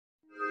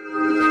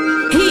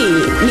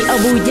ni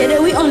Abu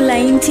Jadawi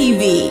Online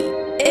TV,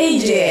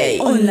 AJ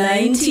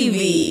Online TV.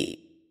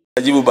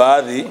 Najibu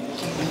baadhi,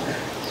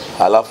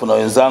 halafu na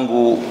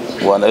wenzangu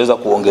wanaweza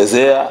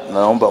kuongezea, na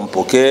naomba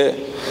mpokee.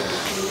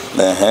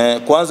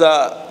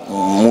 Kwanza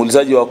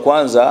muulizaji wa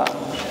kwanza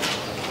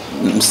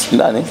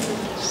nani?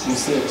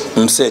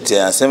 Mseti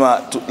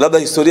anasema labda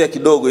historia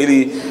kidogo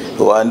ili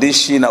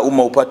waandishi na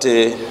umma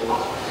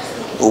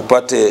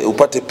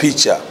upate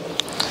picha.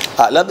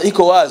 Labda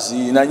iko wazi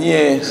na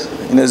nyie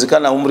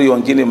inawezekana umri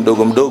wengine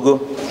mdogo,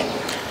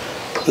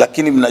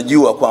 lakini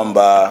mnajua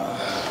kwamba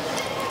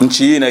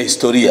nchi hii ina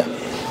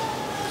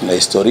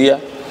historia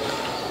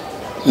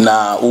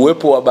na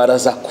uwepo wa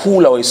Baraza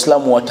Kuu la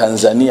Waislamu wa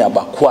Tanzania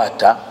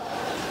Bakwata.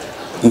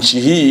 Nchi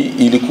hii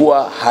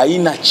ilikuwa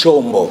haina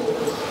chombo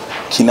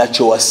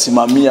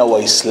kinachowasimamia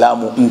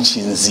Waislamu nchi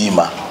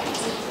nzima,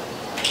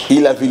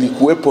 ila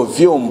vilikuwepo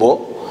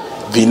vyombo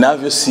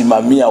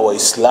vinavyosimamia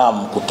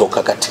Waislamu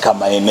kutoka katika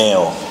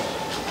maeneo.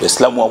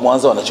 Waislamu wa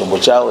Mwanza wana chombo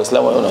chao,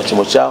 Waislamu wana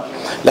chombo chao,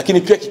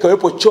 lakini pia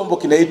kikawepo chombo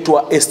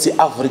kinaitwa East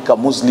Africa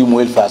Muslim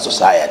Welfare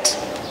Society.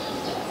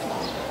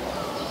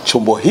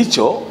 Chombo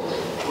hicho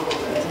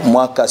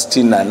mwaka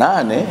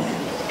 68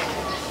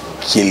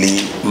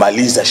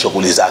 kilimaliza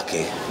shughuli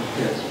zake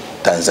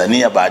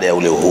Tanzania baada ya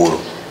ule uhuru,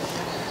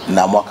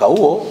 na mwaka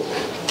huo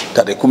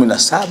tarehe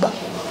 17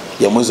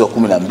 ya mwezi wa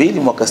 12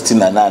 mwaka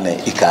 68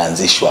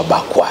 ikaanzishwa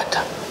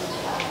Bakwata,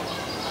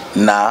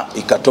 na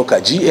ikatoka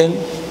GN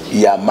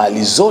ya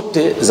mali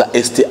zote za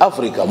East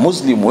Africa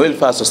Muslim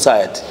Welfare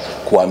Society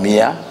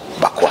kuhamia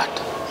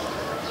Bakwata.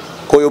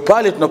 Kwa hiyo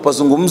pale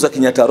tunapozungumza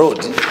Kenyatta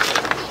Road,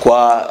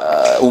 kwa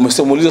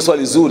umesimuliza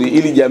swali zuri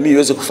ili jamii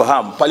iweze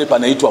kufahamu, pale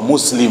panaitwa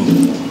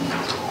Muslim.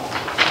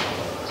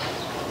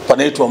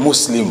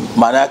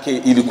 Maana yake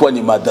ilikuwa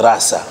ni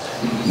madrasa,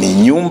 ni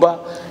nyumba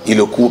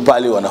iliyokuwa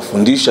pale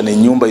wanafundisha, ni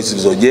nyumba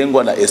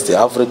zilizojengwa na East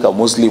Africa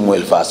Muslim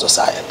Welfare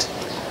Society.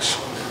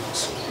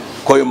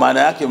 Kwa hiyo maana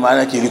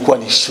yake ilikuwa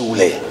ni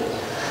shule.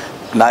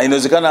 Na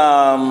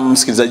inawezekana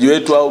msikilizaji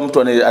wetu au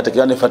mtu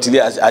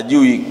atakayefuatilia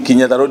ajui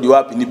Kenyatta Road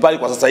wapi, ni pale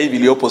kwa sasa hivi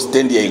iliyopo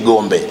stendi ya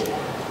Igombe.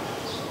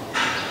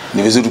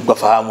 Ni vizuri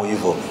kufahamu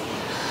hivyo.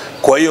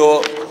 Kwa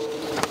hiyo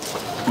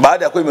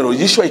baada ya kuwa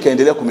imerejeshwa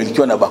ikaendelea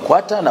kumilikiwa na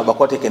Bakwata, na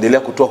Bakwata ikaendelea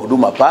kutoa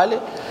huduma pale.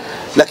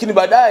 Lakini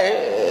baadaye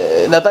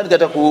nadhani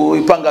katika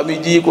kuipanga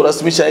miji,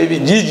 kurasimisha hivi,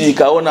 jiji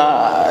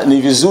ikaona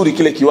ni vizuri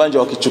kile kiwanja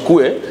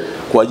wakichukue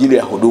kwa ajili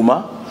ya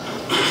huduma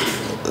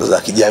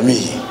za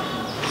kijamii.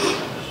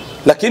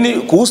 Lakini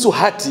kuhusu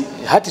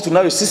hati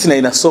tunayo sisi na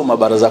inasoma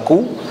Baraza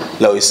Kuu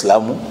la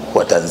Waislamu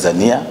wa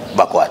Tanzania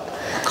Bakwata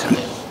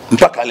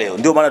mpaka leo.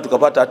 Ndio maana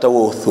tukapata hata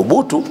huo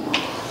uthubutu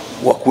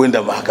wa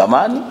kwenda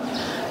mahakamani,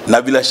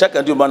 na bila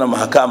shaka ndio maana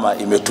mahakama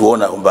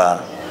imetuona kwamba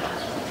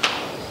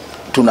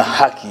tuna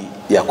haki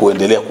ya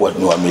kuendelea kuwa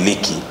ni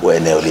wamiliki wa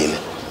eneo lile.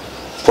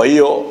 Kwa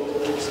hiyo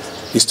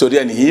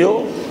historia ni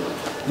hiyo,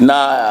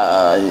 na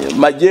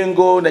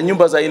majengo na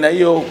nyumba za aina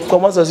hiyo kwa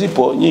Mwanza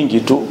zipo nyingi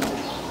tu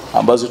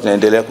ambazo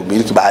tunaendelea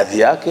kumiliki baadhi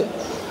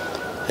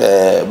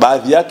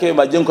yake.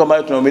 Majengo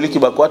ambayo tunamiliki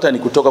Bakwata ni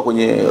kutoka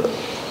kwenye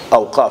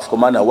auqaf, kwa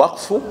maana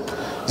wakfu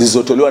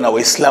zilizotolewa na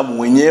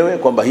Waislamu wenyewe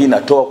kwamba hii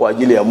inatoa kwa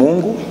ajili ya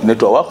Mungu,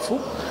 inaitwa wakfu.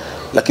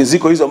 Lakini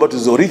ziko hizo ambazo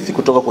tulizorithi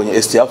kutoka kwenye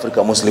East Africa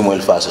Muslim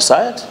Welfare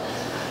Society,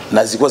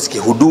 na zilikuwa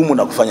zikihudumu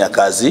na kufanya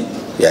kazi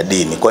ya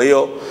dini. Kwa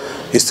hiyo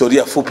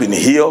historia fupi ni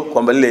hiyo,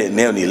 kwamba lile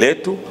eneo ni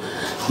letu,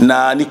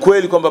 na ni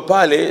kweli kwamba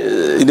pale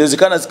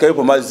inawezekana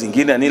zikawepo mali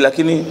zingine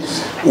lakini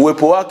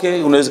uwepo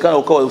wake unawezekana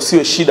ukawa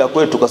usiwe shida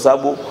kwetu, kwa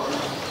sababu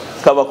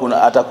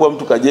kama atakuwa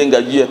mtu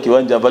kajenga juu ya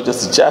kiwanja ambacho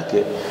si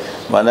chake,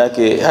 maana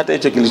yake hata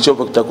hicho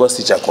kilichopo kitakuwa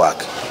si cha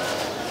kwake.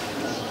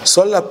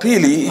 Swali la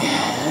pili,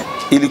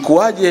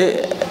 ilikuwaje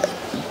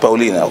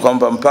Paulina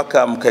kwamba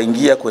mpaka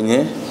mkaingia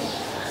kwenye,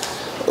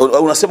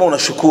 unasema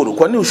unashukuru.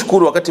 Kwa nini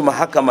ushukuru wakati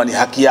mahakama ni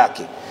haki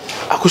yake?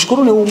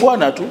 Kushukuru ni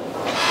uungwana tu.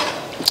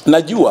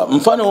 Najua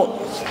mfano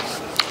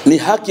ni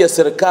haki ya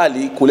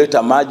serikali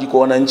kuleta maji kwa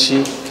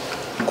wananchi,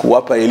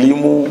 kuwapa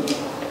elimu,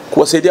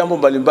 kuwasaidia mambo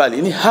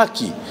mbalimbali. Ni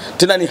haki,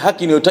 tena ni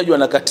haki inayotajwa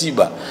na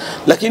katiba.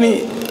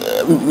 Lakini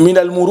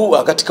minal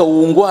murua, katika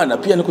uungwana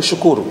pia ni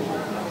kushukuru.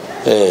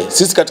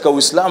 Sisi katika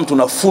Uislamu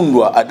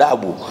tunafundwa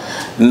adabu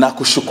na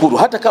kushukuru,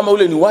 hata kama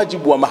ule ni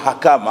wajibu wa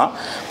mahakama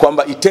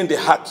kwamba itende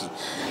haki,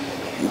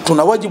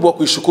 tuna wajibu wa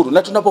kuishukuru.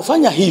 Na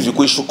tunapofanya hivi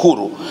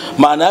kuishukuru,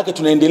 maana yake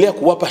tunaendelea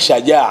kuwapa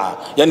shajaa,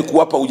 yani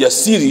kuwapa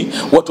ujasiri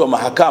watu wa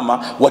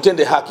mahakama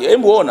watende haki.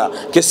 Hebu ona,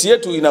 kesi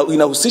yetu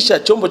inahusisha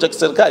chombo cha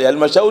kiserikali,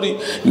 halmashauri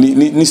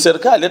ni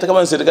serikali, hata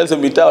kama ni serikali za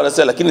mitaa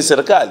wanasema lakini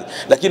serikali,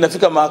 lakini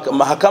nafika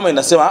mahakama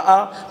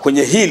inasema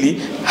kwenye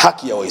hili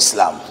haki ya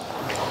Waislamu.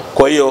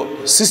 Kwa hiyo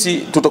sisi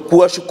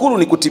tutakuwashukuru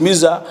ni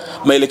kutimiza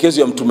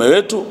maelekezo ya mtume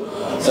wetu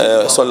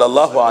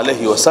sallallahu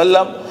alayhi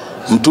wasallam.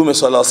 Mtume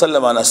sallallahu alayhi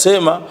wasallam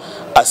anasema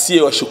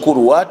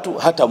asiyewashukuru watu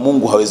hata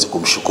Mungu hawezi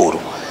kumshukuru.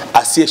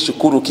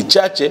 asiyeshukuru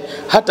kichache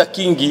hata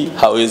kingi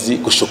hawezi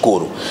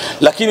kushukuru.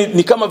 Lakini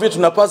ni kama vile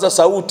tunapaza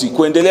sauti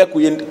kuendelea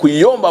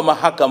kuiomba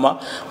mahakama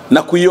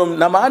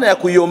na maana ya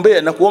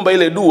kuiombea na kuomba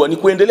ile dua ni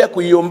kuendelea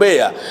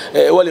kuiombea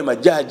wale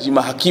majaji,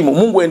 mahakimu.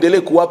 Mungu aendelee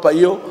kuwapa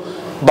hiyo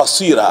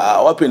basira,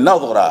 wape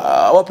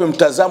nadhara, wape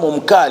mtazamo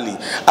mkali,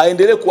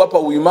 aendelee kuwapa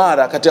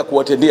uimara katika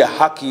kuwatendea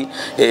haki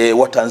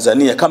wa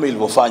Tanzania kama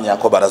ilivyofanya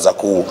kwa Baraza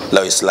Kuu la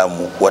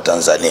Waislamu wa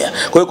Tanzania.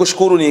 Kwa hiyo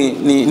kushukuru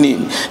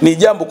ni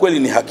jambo kweli,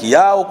 ni haki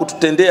yao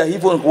kututendea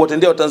hivyo,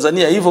 kuwatendea wa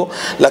Tanzania hivyo,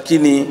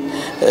 lakini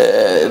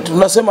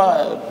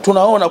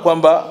tunaona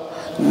kwamba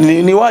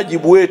ni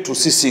wajibu wetu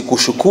sisi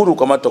kushukuru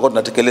kama tutakuwa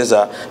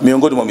tunatekeleza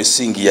miongoni mwa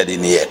misingi ya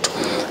dini yetu.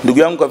 Ndugu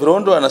yangu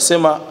Kavirondo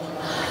anasema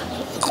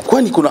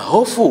kwani kuna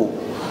hofu?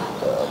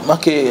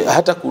 Make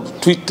hata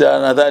Twitter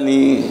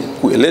nadhani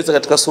kueleza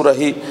katika sura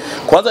hii.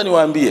 Kwanza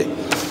niwaambie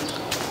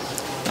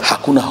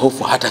hakuna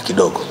hofu hata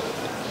kidogo.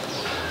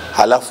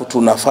 Halafu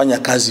tunafanya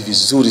kazi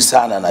vizuri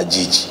sana na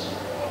jiji.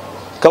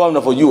 Kama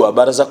mnavyojua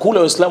Baraza Kuu la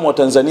Waislamu wa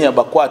Tanzania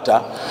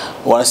Bakwata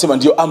wanasema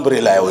ndio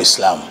umbrella ya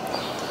Waislamu.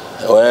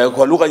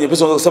 Kwa lugha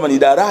nyepesi unaweza kusema ni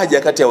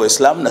daraja kati ya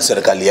Waislamu na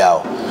serikali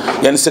yao.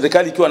 Yaani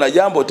serikali ikiwa na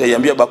jambo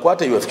itaiambia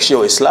Bakwata iwafikishie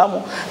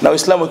Waislamu, na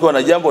Waislamu ikiwa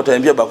na jambo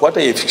itaiambia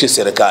Bakwata iwafikishie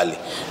serikali.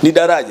 Ni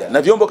daraja.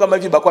 Na vyombo kama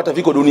hivi Bakwata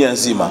viko dunia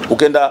nzima.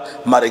 Ukenda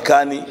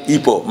Marekani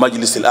ipo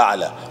Majlis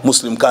al-A'la,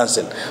 Muslim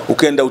Council.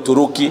 Ukenda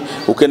Uturuki,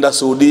 ukenda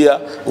Saudia,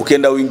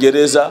 ukenda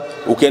Uingereza,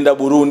 ukenda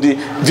Burundi,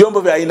 vyombo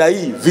vya aina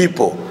hii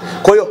vipo.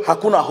 Kwa hiyo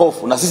hakuna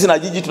hofu, na sisi na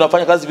jiji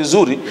tunafanya kazi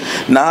vizuri,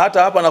 na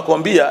hata hapa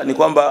nakwambia ni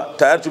kwamba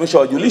tayari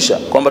tumeshawajulisha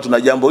kwamba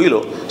tuna jambo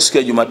hilo siku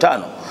ya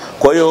Jumatano.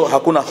 Kwa hiyo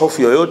hakuna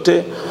hofu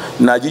yoyote,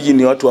 na jiji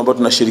ni watu ambao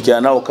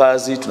tunashirikiana nao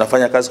kazi,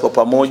 tunafanya kazi kwa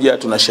pamoja,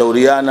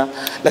 tunashauriana.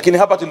 Lakini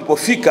hapa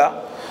tulipofika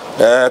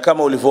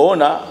kama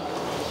ulivyoona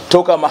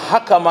toka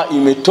mahakama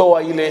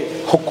imetoa ile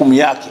hukumu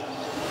yake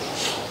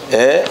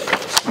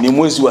ni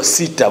mwezi wa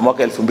 6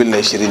 mwaka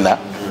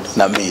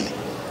 2022.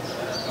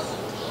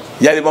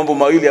 Yale mambo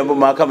mawili ambayo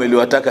mahakama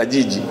iliwataka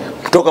jiji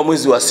kutoka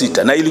mwezi wa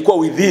 6, na ilikuwa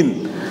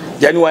within,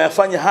 yani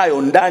wayafanya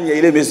hayo ndani ya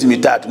ile miezi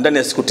mitatu, ndani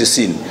ya siku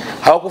 90.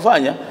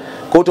 Hawakufanya.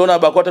 Kwa hiyo utaona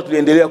Bakwata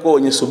tuliendelea kuwa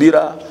wenye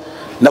subira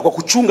na kwa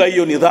kuchunga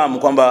hiyo nidhamu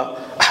kwamba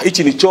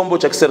hichi ni chombo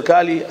cha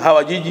kiserikali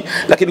hawa jiji,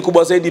 lakini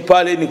kubwa zaidi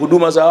pale ni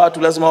huduma za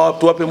watu, lazima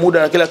watu wape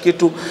muda na kila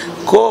kitu.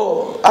 Kwa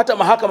hata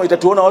mahakama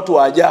itatuona watu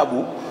wa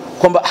ajabu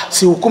kwamba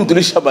si hukumu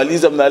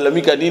tulishamaliza,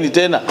 mnalalamika nini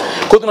tena?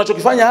 Kwa hiyo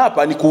tunachokifanya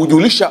hapa ni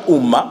kuujulisha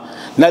umma,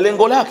 na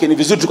lengo lake ni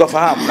vizuri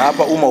tukafahamu, na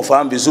hapa umma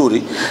ufahamu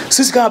vizuri.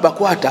 Sisi kama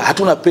Bakwata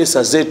hatuna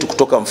pesa zetu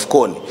kutoka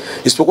mfukoni,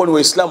 isipokuwa ni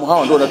Waislamu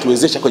hawa ndio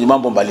wanatuwezesha kwenye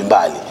mambo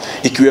mbalimbali,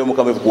 ikiwemo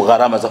kama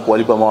gharama za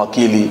kuwalipa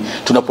mawakili,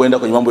 tunapoenda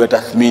kwenye mambo ya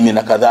tathmini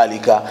na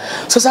kadhalika.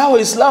 Sasa hawa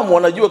Waislamu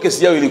wanajua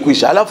kesi yao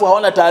ilikwisha, alafu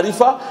hawana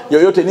taarifa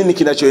yoyote nini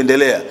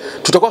kinachoendelea.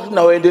 Tutakuwa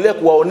tunawaendelea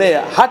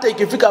kuwaonea hata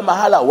ikifika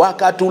mahala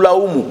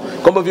wakatulaumu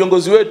kwamba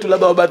viongozi wetu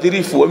labda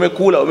wabadhirifu,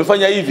 wamekula,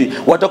 wamefanya hivi,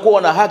 watakuwa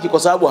wana haki kwa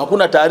sababu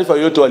hakuna taarifa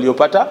yoyote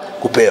waliopata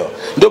kupewa.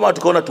 Ndio maana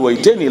tukaona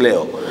tuwaiteni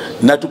leo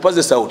na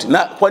tupaze sauti. Na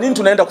kwa nini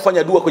tunaenda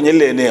kufanya dua kwenye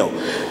ile eneo?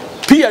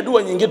 Pia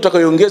dua nyingine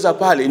tutakayoongeza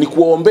pale ni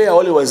kuwaombea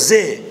wale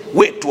wazee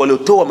wetu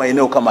waliotoa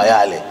maeneo kama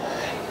yale.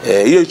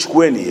 Hiyo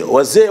ichukueni hiyo.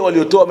 Wazee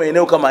waliotoa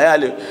maeneo kama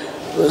yale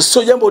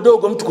sio jambo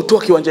dogo mtu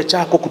kutoa kiwanja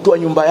chako, kutoa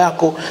nyumba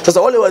yako.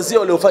 Sasa wale wazee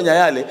waliofanya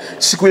yale,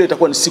 siku ile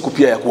itakuwa ni siku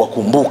pia ya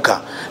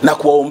kuwakumbuka na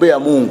kuwaombea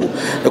Mungu.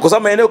 Kwa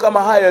sababu maeneo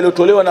kama haya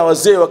yaliotolewa na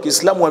wazee wa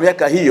Kiislamu wa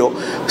miaka hiyo,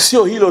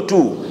 sio hilo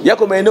tu.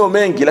 Yako maeneo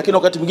mengi, lakini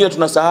wakati mwingine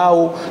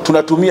tunasahau,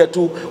 tunatumia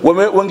tu.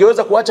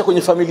 Wangeweza kuacha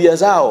kwenye familia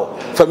zao,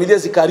 familia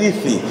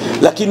zikarithi,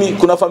 lakini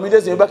kuna familia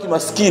zimebaki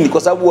maskini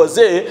kwa sababu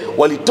wazee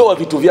walitoa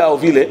vitu vyao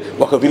vile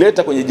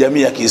wakavileta kwenye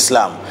jamii ya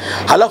Kiislamu.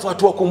 Halafu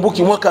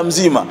hatuwakumbuki mwaka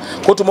mzima.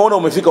 Kwa tumeona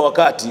umefika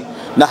wakati,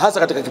 na hasa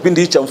katika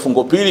kipindi hichi cha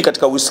mfungo pili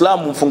katika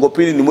Uislamu. Mfungo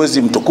pili ni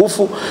mwezi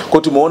mtukufu,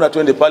 kwa tumeona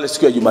twende pale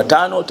siku ya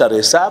Jumatano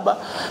tarehe 7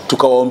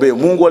 tukawaombee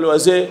Mungu wale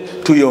wazee,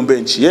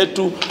 tuiombee nchi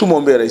yetu,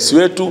 tumuombee rais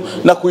wetu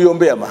na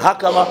kuiombea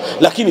mahakama,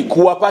 lakini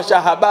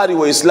kuwapasha habari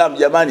Waislamu,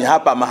 jamani,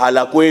 hapa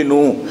mahala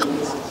kwenu,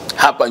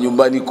 hapa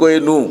nyumbani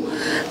kwenu,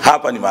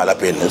 hapa ni mahala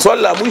penu.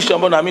 Swali la mwisho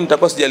ambalo naamini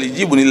nitakuwa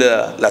sijalijibu ni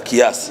la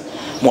kiasi.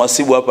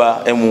 Muhasibu hapa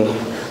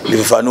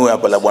lifafanue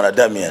hapa la Bwana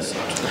Damian.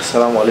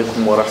 Assalamu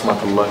alaykum wa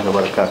rahmatullahi wa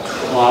barakatuh.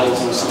 Wa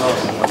alaykum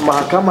assalam.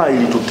 Mahakama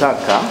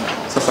ilitutaka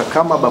sasa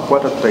kama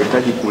Bakwata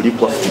tutahitaji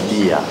kulipwa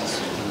fidia,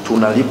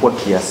 tunalipwa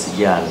kiasi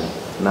gani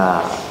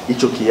na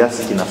hicho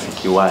kiasi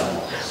kinafikiwaje?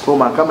 Kwa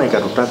mahakama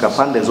ikatutaka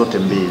pande zote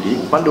mbili,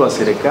 upande wa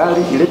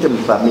serikali ilete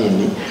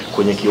mthamini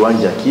kwenye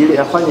kiwanja kile,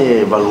 afanye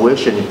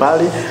evaluation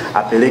pale,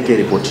 apeleke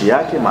ripoti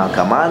yake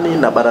mahakamani,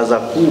 na Baraza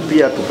Kuu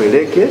pia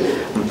tupeleke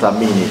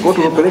mthamini. Kwa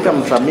tulipeleka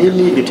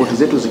mthamini, ripoti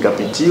zetu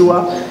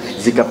zikapitiwa,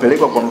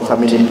 zikapelekwa kwa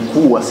mthamini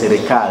mkuu wa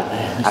serikali,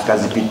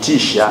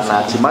 akazipitisha, na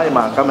hatimaye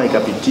mahakama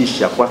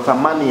ikapitisha kwa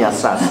thamani ya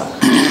sasa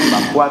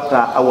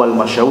Bakwata au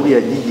halmashauri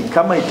ya jiji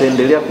kama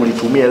itaendelea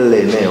kulitumia lile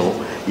eneo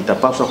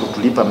itapaswa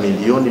kutulipa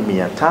milioni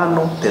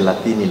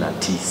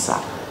 539,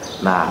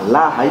 na la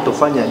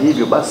haitofanya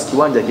hivyo basi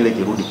kiwanja kile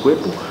kirudi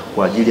kwetu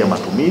kwa ajili ya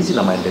matumizi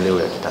na maendeleo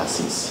ya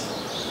kitaasisi.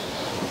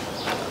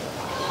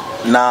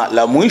 Na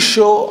la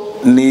mwisho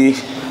ni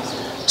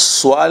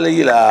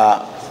swali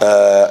la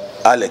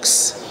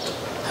Alex.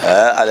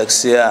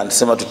 Alex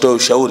anasema tutoe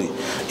ushauri.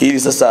 Ili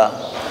sasa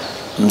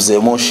Mzee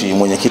Moshi,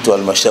 mwenyekiti wa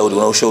halmashauri,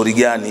 una ushauri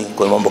gani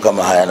kwa mambo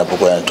kama haya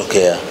yanapokuwa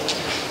yanatokea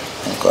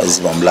kwa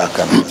hizo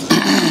mamlaka?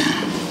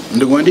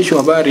 Ndugu waandishi wa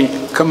habari,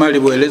 kama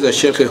alivyoeleza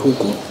shekhe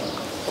huku,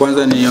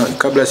 kwanza ni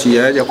kabla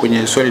sijaja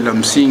kwenye swali la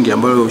msingi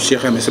ambalo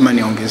shekhe amesema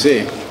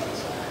niongezee,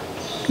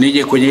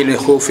 nije kwenye ile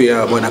hofu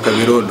ya bwana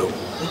Kavirondo.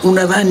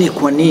 Unadhani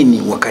kwa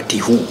nini wakati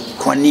huu?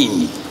 Kwa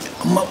nini?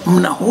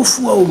 Mna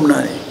hofu au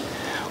mna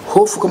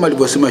hofu? Kama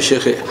alivyosema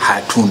shekhe,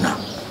 hatuna.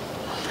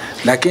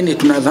 Lakini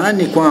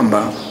tunadhani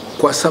kwamba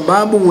kwa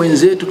sababu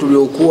wenzetu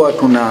tuliokuwa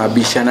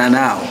tunabishana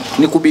nao,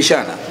 ni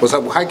kubishana kwa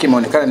sababu haki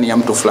imeonekana ni ya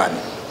mtu fulani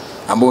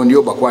ambao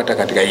ndio Bakwata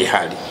katika hii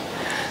hali,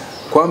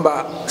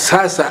 kwamba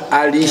sasa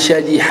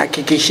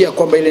alishajihakikishia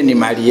kwamba ile ni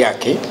mali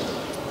yake,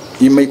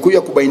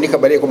 imekuja kubainika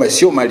baadaye kwamba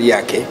sio mali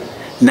yake,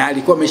 na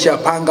alikuwa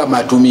ameshapanga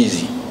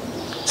matumizi.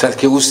 Sasa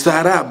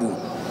kiustaarabu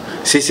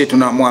sisi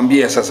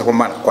tunamwambia sasa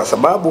kwa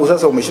sababu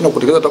sasa umeshindwa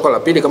kutekeleza takwa la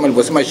pili kama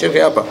alivyosema shekhe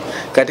hapa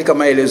katika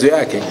maelezo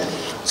yake,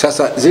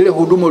 sasa zile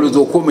huduma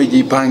ulizokuwa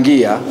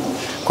umejipangia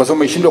kwa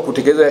sababu umeshindwa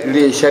kutekeleza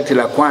ile sharti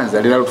la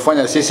kwanza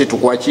linalotufanya sisi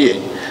tukuachie,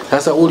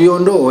 sasa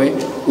uliondoe,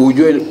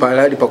 ujue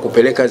pale pa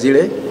kupeleka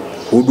zile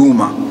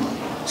huduma.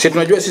 Sisi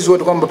tunajua sisi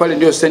wote kwamba pale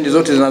ndio stendi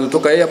zote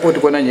zinazotoka airport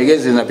kwenda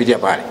Nyegezi zinapitia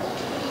pale.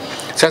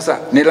 Sasa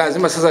ni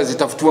lazima sasa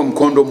zitafutiwe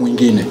mkondo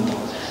mwingine.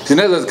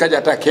 Zinaweza zikaja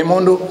hata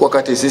Kemondo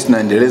wakati sisi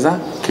tunaendeleza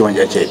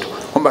kiwanja chetu,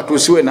 kwamba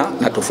tusiwe na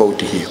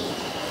tofauti hiyo.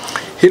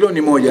 Hilo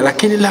ni moja.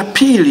 Lakini la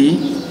pili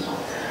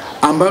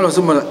ambalo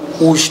nasema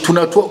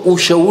tunatoa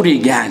ushauri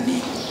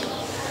gani?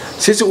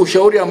 Sisi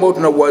ushauri ambao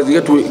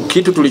tunawazia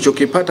kitu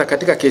tulichokipata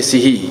katika kesi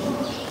hii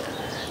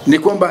ni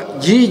kwamba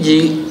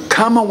jiji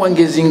kama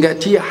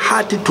wangezingatia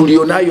hati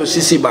tulionayo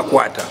sisi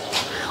Bakwata,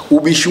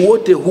 ubishi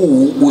wote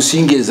huu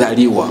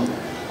usingezaliwa.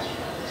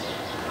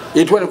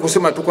 Itwa ni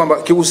kusema tu kwamba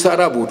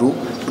kiustaarabu tu,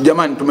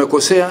 jamani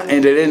tumekosea,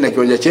 endeleeni na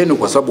kiwanja chenu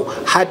kwa sababu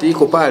hati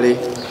iko pale.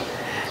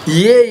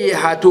 Yeye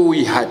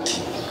hatoi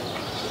hati,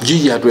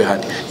 jiji hatoi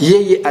hati,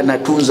 yeye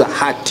anatunza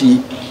hati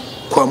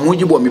kwa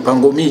mujibu wa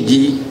mipango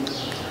miji.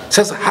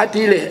 Sasa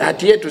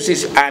hati yetu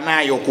sisi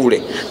anayo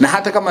kule, na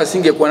hata kama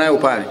asingekuwa nayo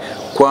pale,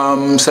 kwa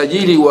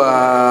msajili wa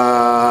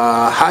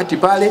hati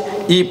pale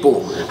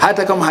ipo,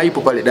 hata kama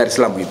haipo pale Dar es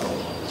Salaam ipo.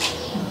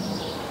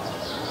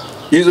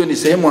 Hizo ni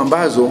sehemu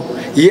ambazo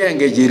yeye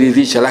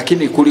angejiridhisha,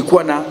 lakini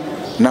kulikuwa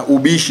na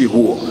ubishi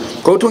huo.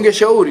 Kwa hiyo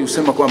tungeshauri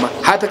usema kwamba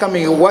hata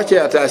kama uache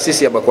ya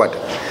taasisi ya Bakwata,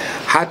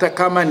 hata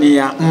kama ni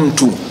ya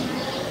mtu,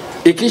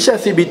 ikisha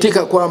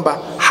thibitika kwamba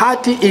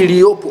hati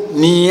iliyopo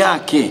ni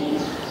yake,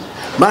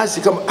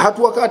 basi kama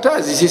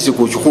hatuwakatazi sisi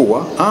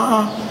kuchukua,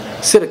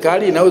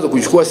 serikali inaweza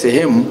kuchukua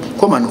sehemu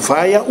kwa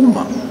manufaa ya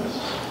umma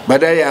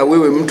badala ya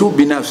wewe mtu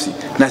binafsi,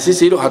 na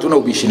sisi hilo hatuna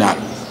ubishi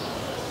nalo.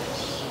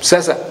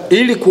 Sasa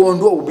ili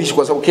kuondoa ubishi,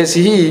 kwa sababu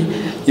kesi hii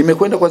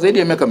imekwenda kwa zaidi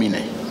ya miaka 4.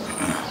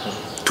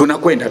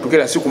 Tunakwenda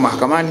kila siku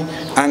mahakamani,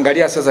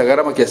 angalia sasa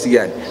gharama kiasi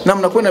gani. Na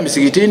mnakwenda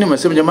misikitini,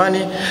 mnasema jamani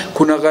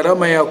kuna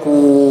gharama ya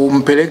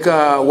kumpeleka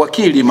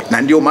wakili,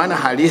 na ndio maana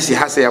halisi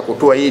hasa ya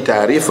kutoa hii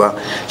taarifa.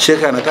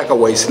 Sheikh anataka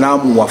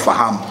Waislamu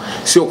wafahamu,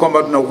 sio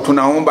kwamba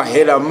tunaomba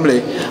hela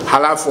mle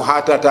halafu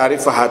hata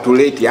taarifa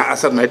hatuleti.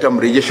 Sasa tunaleta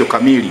mrejesho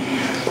kamili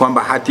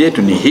kwamba hati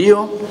yetu ni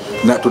hiyo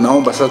na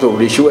tunaomba sasa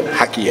urudishiwe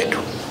haki yetu.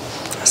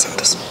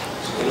 Asante sana.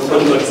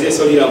 Naomba nimalizie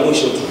swali la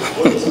mwisho tu.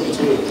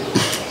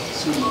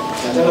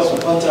 Nataka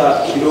kupata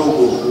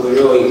kidogo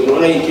uelewa.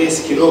 Unaona hii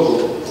kesi kidogo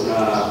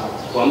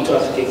kwa mtu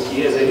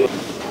atakayefikiria zaidi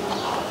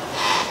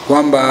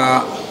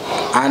kwamba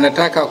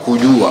anataka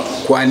kujua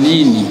kwa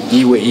nini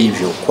iwe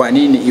hivyo, kwa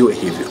nini iwe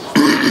hivyo.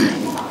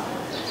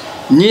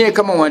 Nyie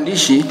kama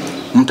waandishi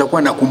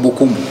mtakuwa na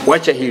kumbukumbu,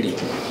 wacha hili,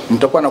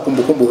 mtakuwa na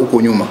kumbukumbu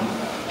huko nyuma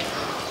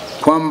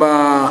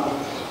kwamba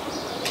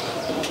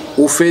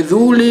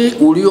ufedhuli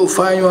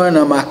uliofanywa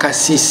na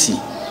makasisi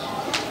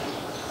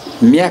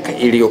miaka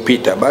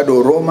iliyopita,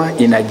 bado Roma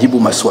inajibu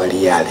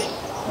maswali yale.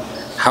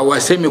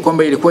 Hawasemi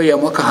kwamba ilikuwa ya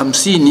mwaka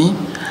 50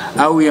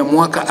 au ya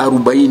mwaka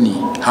 40.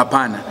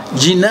 Hapana,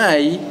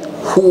 jinai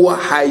huwa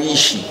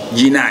haishi,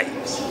 jinai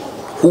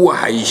huwa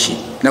haishi,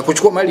 na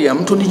kuchukua mali ya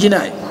mtu ni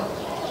jinai.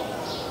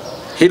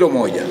 Hilo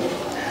moja.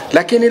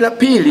 Lakini la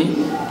pili,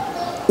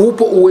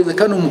 upo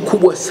uwezekano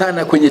mkubwa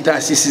sana kwenye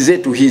taasisi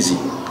zetu hizi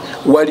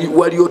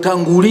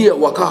waliotangulia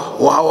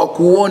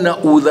hawakuona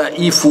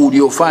udhaifu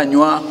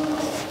uliofanywa.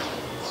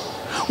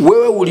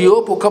 Wewe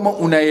uliopo kama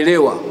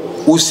unaelewa,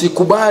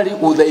 usikubali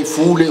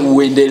udhaifu ule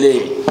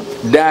uendelee,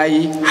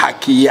 dai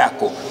haki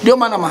yako. Ndio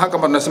maana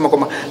mahakama tunasema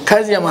kwamba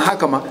kazi ya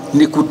mahakama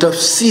ni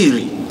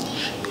kutafsiri,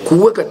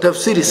 kuweka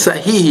tafsiri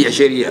sahihi ya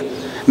sheria,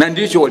 na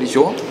ndicho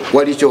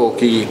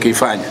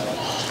walichokifanya.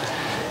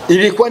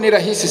 Ilikuwa ni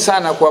rahisi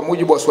sana kwa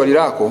mujibu wa swali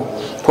lako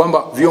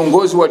kwamba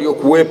viongozi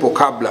waliokuwepo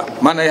kabla,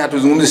 maana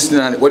hatuzungumzi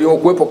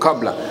waliokuwepo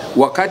kabla,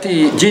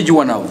 wakati jiji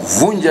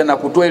wanavunja na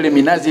kutoa ile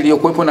minazi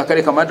iliyokuwepo na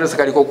kale kama madrasa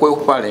kalikokuwepo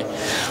pale,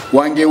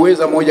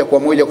 wangeweza moja kwa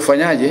moja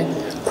kufanyaje,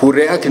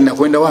 kureact na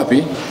kwenda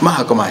wapi?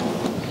 Mahakamani.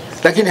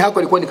 lakini hako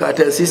ilikuwa ni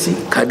taasisi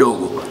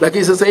kadogo.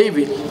 Lakini sasa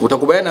hivi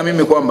utakubaliana na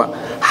mimi kwamba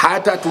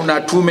hata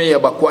tuna tume ya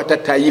BAKWATA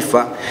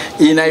taifa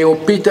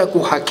inayopita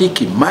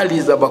kuhakiki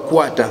mali za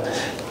BAKWATA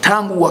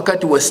tangu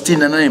wakati wa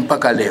 68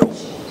 mpaka leo.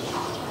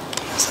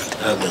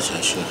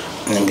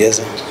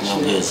 Nyongeza.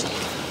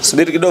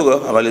 Subiri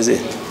kidogo amalizie.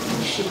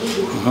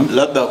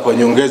 Labda kwa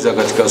nyongeza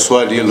katika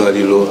swali hilo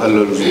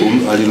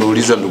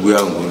alilouliza ndugu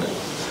yangu.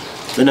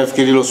 Mimi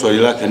nafikiri hilo swali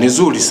lake ni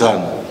zuri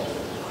sana.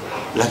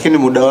 Lakini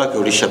muda wake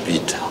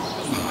ulishapita.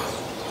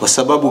 Kwa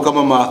sababu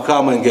kama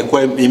mahakama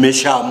ingekuwa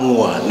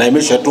imeshaamua na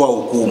imeshatoa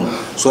hukumu,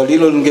 swali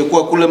hilo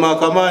lingekuwa kule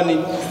mahakamani,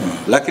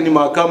 lakini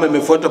mahakama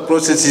imefuata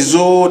prosesi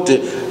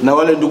zote na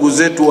wale ndugu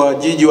zetu wa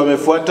jiji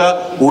wamefuata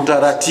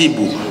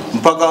utaratibu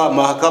mpaka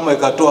mahakama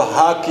ikatoa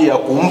haki ya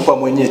kumpa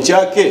mwenye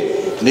chake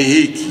ni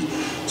hiki.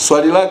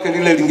 Swali lake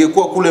lile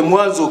lingekuwa kule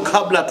mwanzo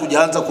kabla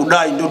hatujaanza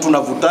kudai ndio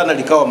tunavutana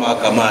likawa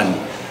mahakamani.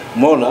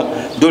 Umeona,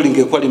 ndio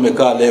lingekuwa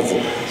limekaa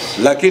level.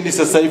 Lakini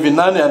sasa hivi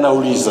nani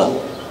anauliza?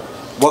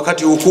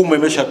 Wakati hukumu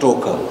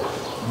imeshatoka.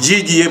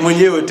 Jiji yeye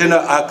mwenyewe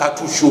tena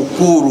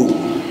akatushukuru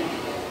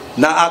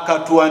na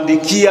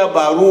akatuandikia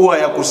barua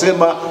ya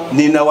kusema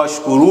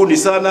ninawashukuruni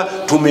sana,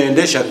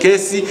 tumeendesha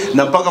kesi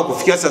na mpaka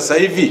kufikia sasa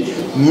hivi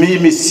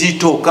mimi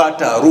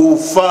sitokata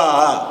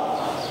rufaa.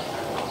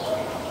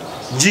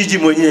 Jiji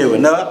mwenyewe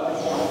na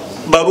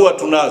barua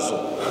tunazo.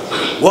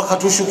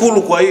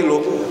 Wakatushukuru kwa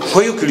hilo.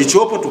 Kwa hiyo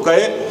kilichopo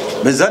tukae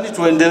mezani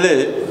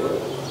tuendelee.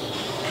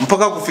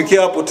 Mpaka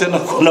kufikia hapo tena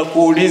kuna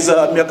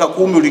kuuliza miaka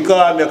 10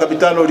 ulikaa, miaka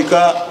 5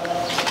 ulikaa.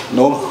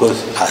 No.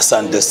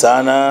 Asante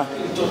sana.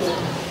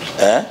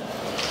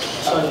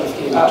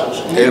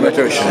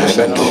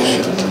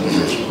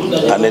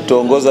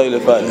 Anetuongoza yule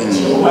pale.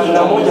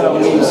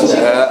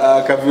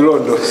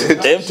 Kavilondo.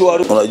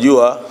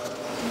 Unajua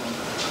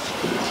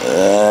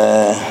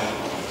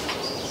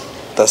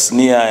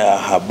tasnia ya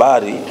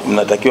habari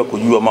mnatakiwa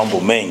kujua mambo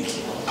mengi.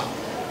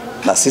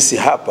 Na sisi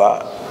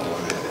hapa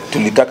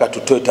tulitaka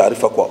tutoe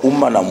taarifa kwa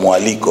umma na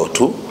mwaliko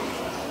tu.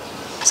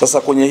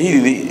 Sasa kwenye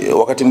hili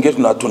wakati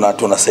mwingine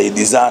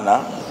tunasaidizana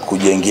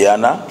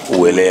kujengeana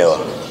uelewa.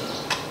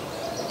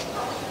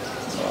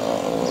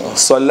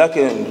 Swali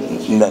lake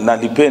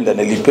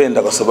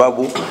nilipenda kwa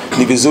sababu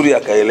ni vizuri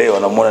akaelewa,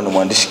 na muona ni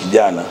mwandishi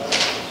kijana.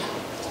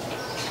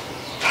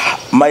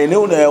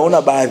 Maeneo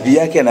unayoona baadhi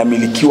yake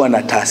yanamilikiwa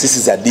na taasisi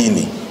za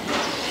dini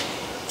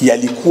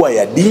yalikuwa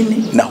ya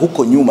dini na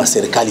huko nyuma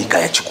serikali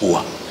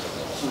ikayachukua.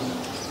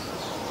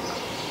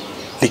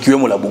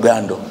 Likiwemo la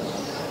Bugando.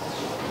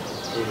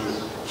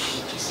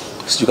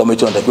 Sijui kama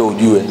hicho natakiwa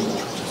ujue.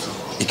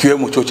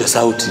 Ikiwemo chuo cha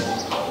Sauti.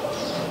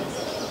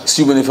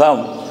 Sijui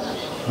mnifahamu.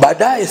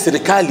 Baadaye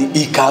serikali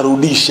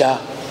ikarudisha.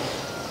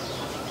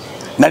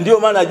 Na ndio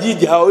maana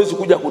jiji hawawezi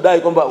kuja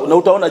kudai kwamba, na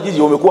utaona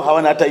jiji wamekuwa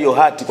hawana hata hiyo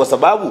hati, kwa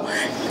sababu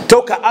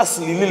toka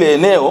asili lile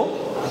eneo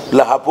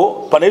la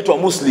hapo panaitwa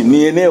Muslim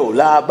ni eneo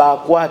la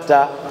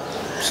BAKWATA.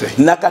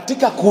 Na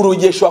katika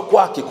kurejeshwa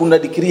kwake kuna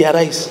dikrii ya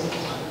rais.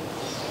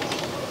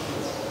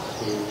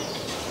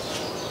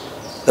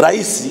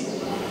 Rais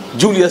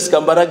Julius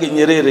Kambarage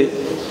Nyerere,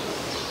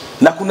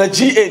 na kuna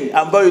GN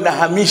ambayo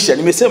inahamisha,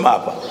 nimesema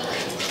hapa,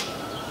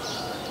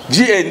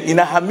 GN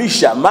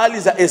inahamisha mali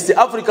za East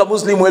Africa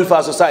Muslim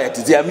Welfare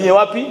Society zihamie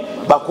wapi?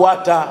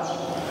 BAKWATA.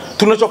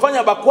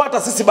 Tunachofanya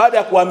BAKWATA sisi baada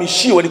ya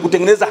kuhamishiwa ni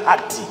kutengeneza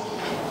hati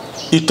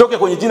itoke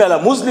kwenye jina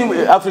la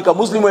Africa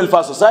Muslim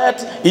Welfare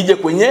Society ije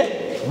kwenye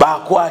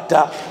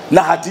BAKWATA,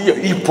 na hati hiyo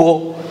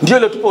ipo, ndio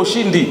ile tupo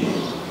ushindi.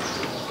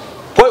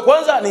 Kwa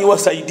kwanza ni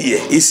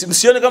wasaidie,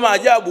 msione kama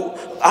ajabu.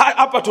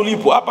 Hapa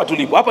tulipo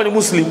hapa ni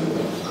Muslim.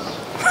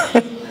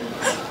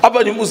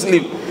 Hapa ni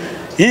Muslim.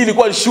 Hii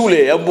ilikuwa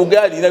shule ya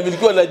Mbugani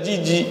inamilikiwa na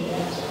jiji,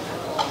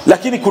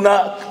 lakini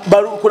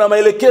kuna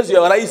maelekezo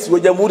ya rais wa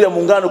Jamhuri ya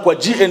Muungano kwa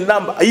GN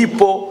number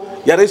ipo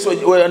ya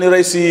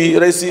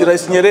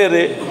rais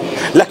Nyerere.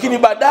 Lakini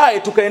baadaye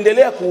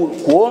tukaendelea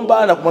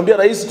kuomba na kumwambia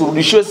rais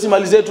turudishiwe si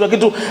mali zetu, na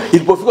kitu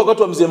ilipofika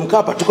wakati wa Mzee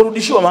Mkapa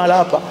tukarudishiwa mahala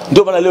hapa.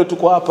 Ndio maana leo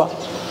tuko hapa.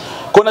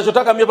 Kwa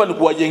ninachotaka mimi hapa ni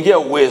kuwajengea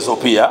uwezo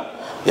pia,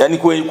 yani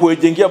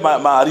kuwajengea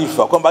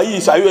maarifa kwamba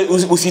hii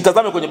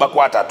usitazame kwenye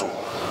BAKWATA tu.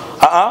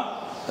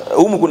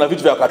 Humu kuna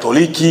vitu vya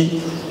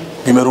Katoliki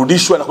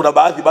vimerudishwa, na kuna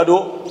baadhi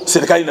bado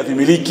serikali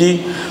inavimiliki.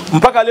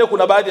 Mpaka leo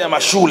kuna baadhi ya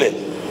mashule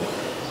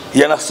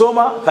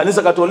yanasoma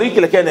kanisa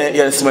Katoliki lakini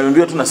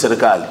yanasimamiwa tu na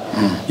serikali.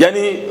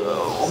 Yani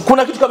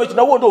kuna kitu kama hicho,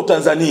 na huo ndio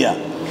Tanzania.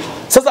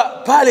 Sasa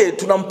pale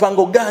tuna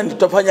mpango gani,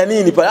 tutafanya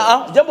nini pale?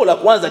 Jambo la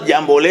kwanza,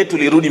 jambo letu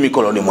lirudi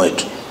mikononi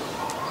mwetu.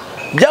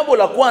 Jambo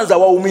la kwanza,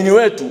 waumini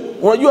wetu.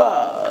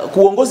 Unajua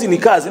kuongozi ni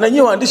kazi, na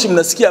nyinyi waandishi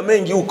mnasikia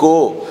mengi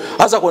huko,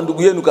 hasa kwa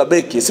ndugu yenu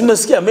Kabeke. Si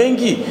mnasikia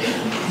mengi?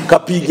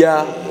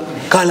 Kapiga,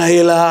 kala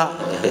hela,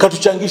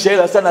 katuchangisha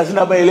hela sana,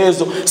 hazina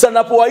maelezo. Sasa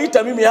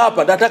napowaita mimi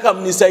hapa, nataka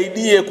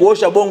mnisaidie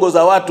kuosha bongo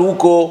za watu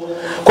huko,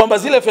 kwamba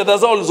zile fedha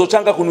zao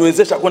zilizochanga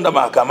kuniwezesha kwenda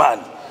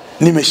mahakamani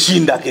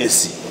nimeshinda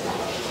kesi.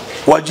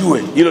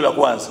 Wajue hilo la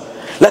kwanza.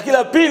 Lakini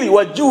la pili,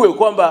 wajue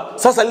kwamba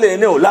sasa lile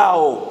eneo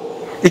lao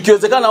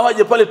Ikiwezekana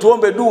waje pale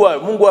tuombe dua,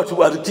 Mungu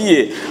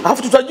atubarikie.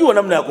 Alafu tutajua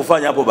namna ya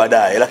kufanya hapo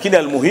baadaye. Lakini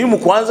almuhimu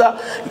kwanza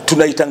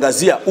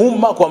tunaitangazia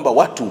umma kwamba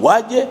watu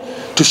waje,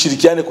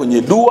 tushirikiane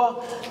kwenye dua,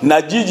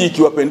 na jiji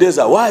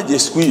ikiwapendeza waje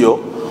siku hiyo.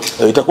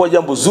 Itakuwa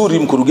jambo zuri,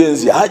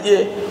 mkurugenzi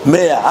aje,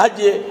 meya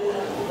aje,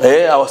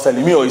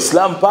 awasalimie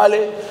Waislamu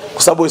pale,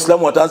 kwa sababu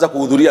Waislamu wataanza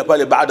kuhudhuria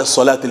pale baada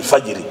salati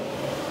al-fajr.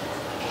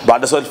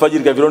 Baada salati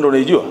al-fajr kwa Virondo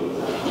unaijua?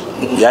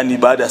 Yani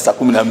baada ya saa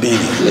 12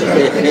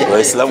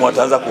 Waislamu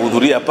wataanza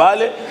kuhudhuria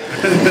pale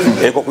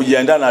kwa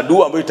kujiandaa na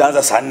dua ambayo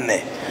itaanza saa 4.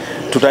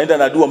 Tutaenda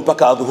na dua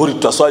mpaka adhuhuri,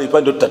 tutaswali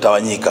pale ndio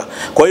tutatawanyika.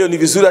 Kwa hiyo ni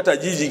vizuri hata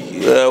jiji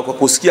kwa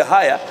kusikia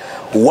haya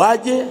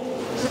waje,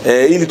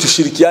 ili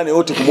tushirikiane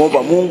wote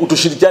kumuomba Mungu,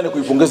 tushirikiane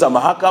kuipongeza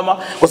mahakama,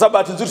 kwa sababu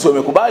bahati nzuri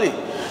wamekubali.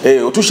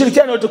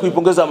 Tushirikiane wote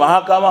kuipongeza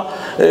mahakama,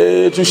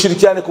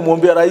 tushirikiane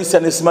kumwombea rais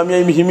anayesimamia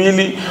hii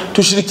mihimili,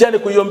 tushirikiane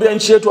kuiombea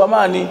nchi yetu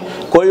amani.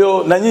 Kwa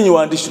hiyo na nyinyi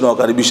waandishi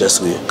tunawakaribisha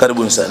siku hiyo.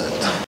 Karibuni sana.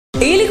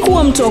 Ili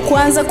kuwa mtu wa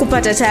kwanza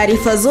kupata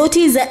taarifa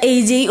zote za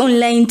AJ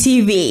Online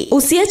TV,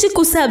 usiache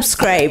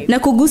kusubscribe na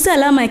kugusa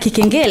alama ya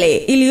kikengele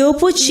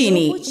iliyopo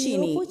chini.